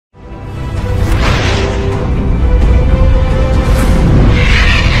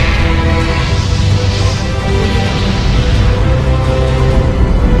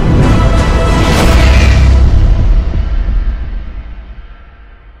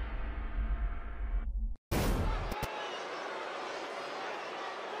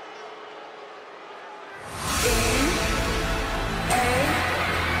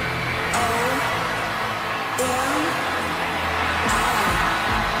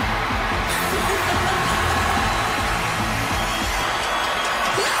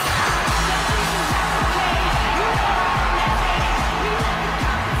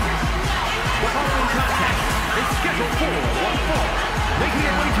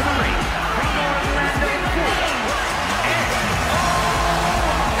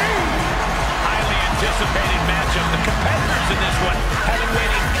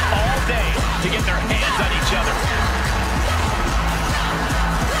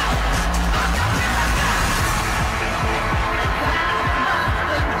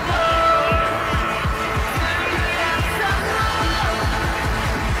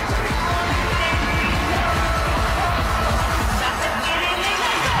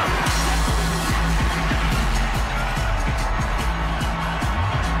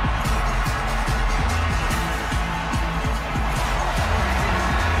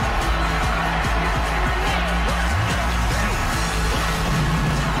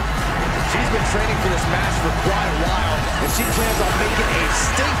been training for this match for quite a while, and she plans on making a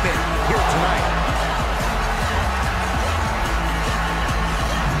statement here tonight.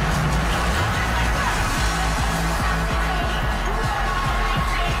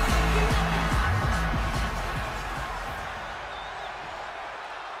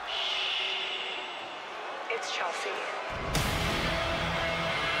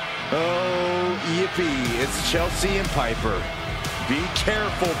 Oh, yippee, it's Chelsea and Piper. Be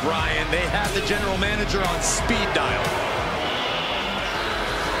careful, Brian. They have the general manager on speed dial.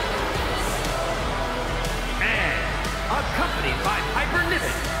 And accompanied by Piper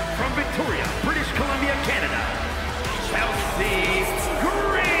Niven from Victoria, British Columbia, Canada, Chelsea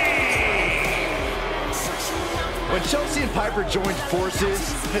Green. When Chelsea and Piper joined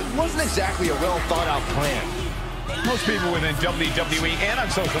forces, it wasn't exactly a well-thought-out plan. Most people within WWE and on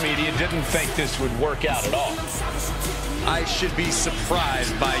social media didn't think this would work out at all. I should be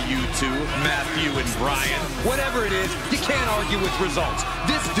surprised by you two, Matthew and Brian. Whatever it is, you can't argue with results.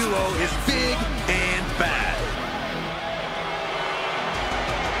 This duo is big and bad.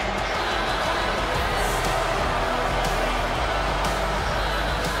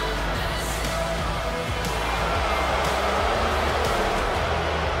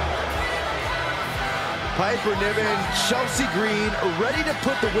 Piper Niven, Chelsea Green, ready to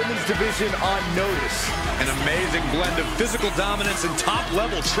put the women's division on notice. An amazing blend of physical dominance and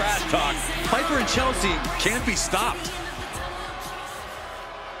top-level trash talk. Piper and Chelsea can't be stopped.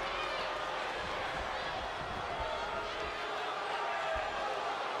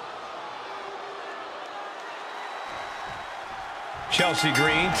 Chelsea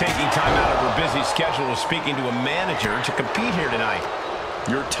Green taking time out of her busy schedule of speaking to a manager to compete here tonight.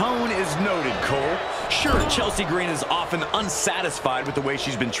 Your tone is noted, Cole. Sure, Chelsea Green is often unsatisfied with the way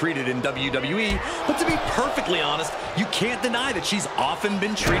she's been treated in WWE, but to be perfectly honest, you can't deny that she's often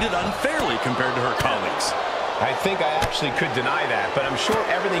been treated unfairly compared to her colleagues. I think I actually could deny that, but I'm sure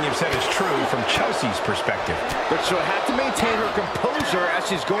everything you've said is true from Chelsea's perspective. But she'll have to maintain her composure as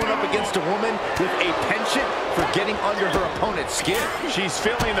she's going up against a woman with a penchant for getting under her opponent's skin. She's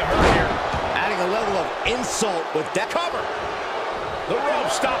feeling the hurt here. Adding a level of insult with that cover. The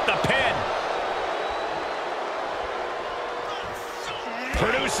rope stopped the pin.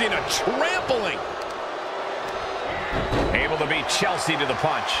 Producing a trampling. Able to beat Chelsea to the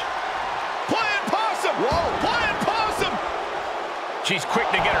punch. Playing possum! Whoa! Playing possum! She's quick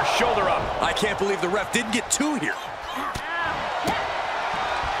to get her shoulder up. I can't believe the ref didn't get two here.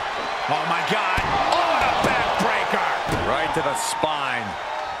 Oh, my God. Oh, and a backbreaker. Right to the spine.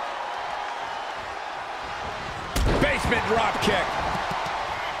 Basement drop kick.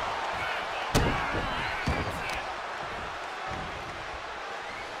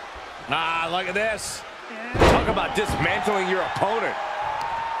 Ah, look at this. Talk about dismantling your opponent.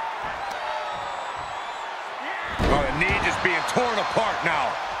 Oh, the knee just being torn apart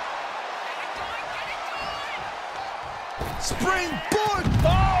now. Springboard!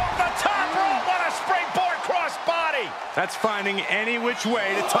 Oh, the top rope! What a springboard crossbody! That's finding any which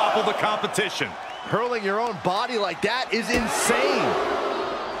way to topple the competition. Hurling your own body like that is insane.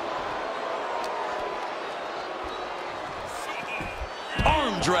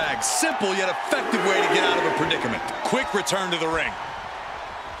 Arm drag, simple yet effective way to get out of a predicament. Quick return to the ring.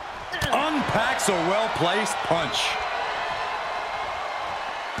 Unpacks a well-placed punch.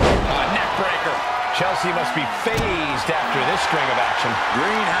 Neck breaker. Chelsea must be phased after this string of action.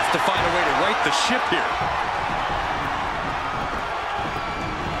 Green has to find a way to right the ship here.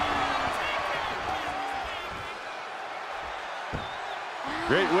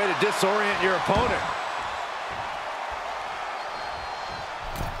 Great way to disorient your opponent.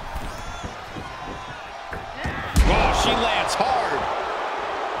 Oh, she lands hard.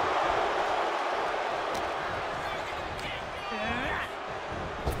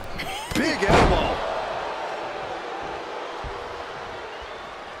 Big elbow.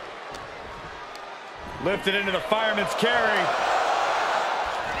 Lifted into the fireman's carry.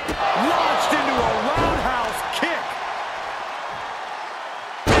 Launched into a roundhouse kick.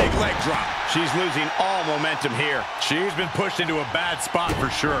 Big leg drop. She's losing all momentum here. She's been pushed into a bad spot for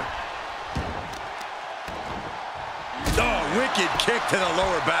sure. Oh, wicked kick to the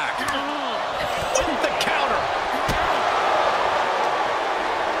lower back. With the counter.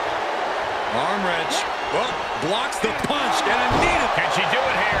 Arm wrench. Well, blocks the punch. Gonna need it. Can she do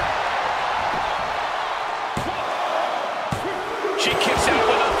it here? She kicks out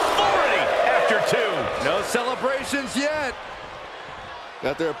with authority after two. No celebrations yet.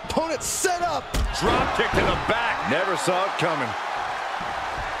 Got their opponent set up. Drop kick to the back. Never saw it coming.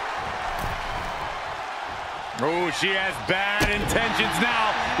 Oh, she has bad intentions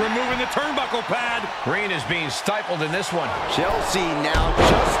now, removing the turnbuckle pad. Green is being stifled in this one. Chelsea now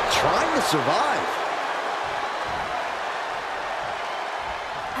just trying to survive.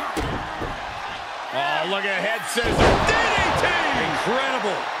 Oh, look ahead, scissor. DDT!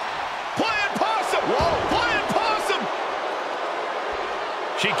 Incredible. Playing possum! Whoa! Playing possum!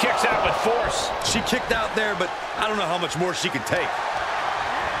 She kicks out with force. She kicked out there, but I don't know how much more she can take.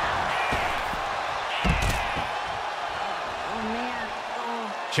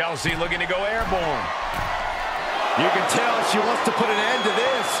 Chelsea looking to go airborne. You can tell she wants to put an end to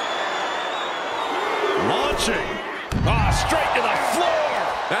this. Launching. Straight to the floor.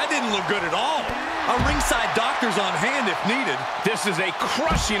 That didn't look good at all. A ringside doctor's on hand if needed. This is a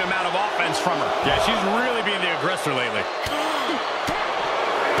crushing amount of offense from her. Yeah, she's really being the aggressor lately.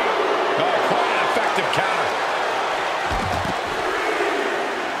 Quite an effective counter.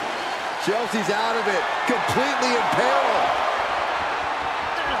 Chelsea's out of it, completely in peril.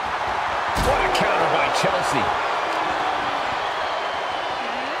 What a counter by Chelsea.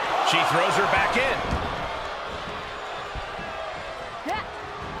 She throws her back in.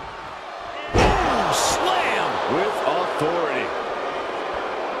 Boom! Slam! With authority.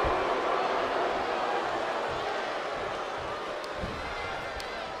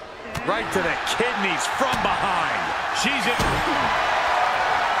 Right to the kidneys from behind. She's in.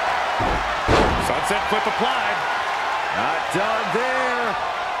 Sunset flip applied. Not done there.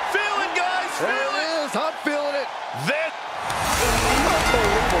 Feel it, guys. There Feel it is. I'm feeling it. This.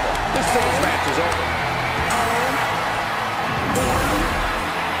 Unbelievable. This singles match is over.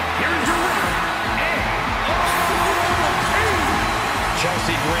 Here's your winner.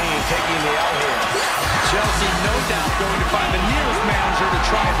 Chelsea Green taking the L here. Chelsea, no doubt, going to find the nearest manager to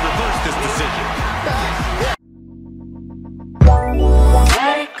try and reverse this decision.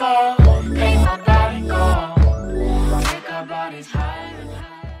 Let it go.